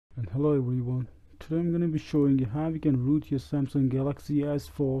Hello everyone. Today I'm going to be showing you how you can root your Samsung Galaxy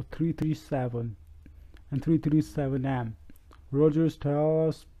S4 337 and 337M. Rogers,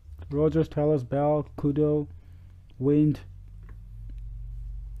 Telus, Bell, Kudo, Wind.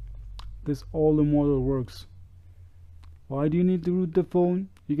 This all the model works. Why do you need to root the phone?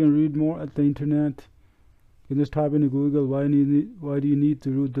 You can read more at the internet. You can just type into Google why do you need to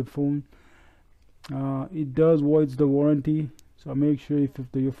root the phone. It does voids the warranty. So make sure if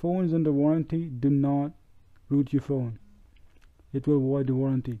your phone is under warranty, do not root your phone. It will void the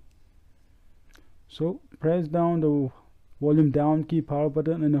warranty. So press down the volume down key, power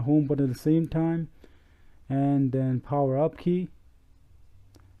button, and the home button at the same time, and then power up key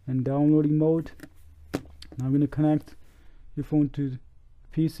and downloading mode. Now I'm going to connect your phone to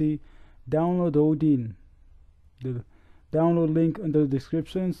PC. Download Odin. The download link under the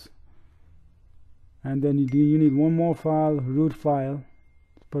descriptions. And then you need one more file, root file,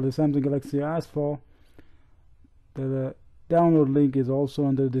 for the Samsung Galaxy S4. The download link is also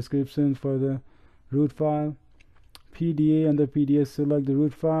under the description for the root file. PDA, under PDA select the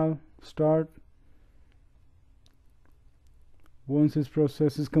root file, start. Once this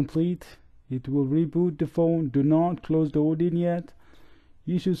process is complete, it will reboot the phone. Do not close the Odin yet.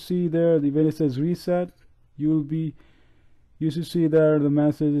 You should see there when it says reset, you should see there the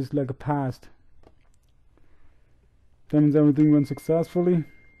message is like a passed. That means everything went successfully.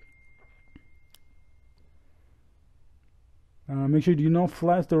 Make sure you do not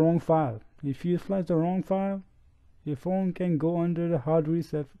flash the wrong file. If you flash the wrong file, your phone can go under the hard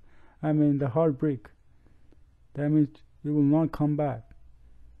reset, the hard brick. That means it will not come back.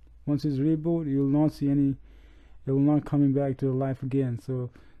 Once it's reboot, you will not see any, it will not coming back to life again. So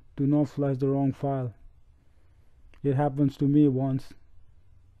do not flash the wrong file. It happens to me once.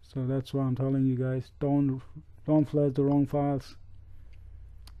 So that's why I'm telling you guys, don't flash the wrong files.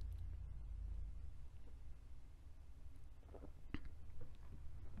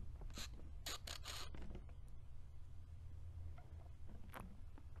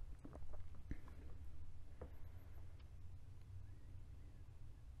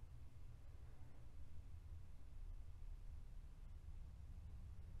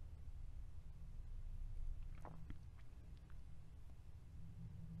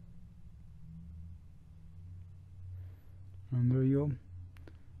 And there you go.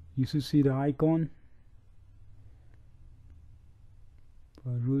 You should see the icon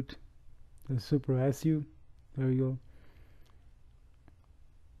for root, the Super SU. There you go.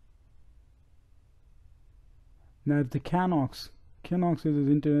 Now the Canox is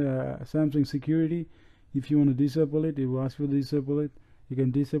Samsung security. If you want to disable it, it will ask you to disable it. You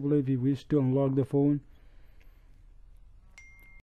can disable it if you wish to unlock the phone.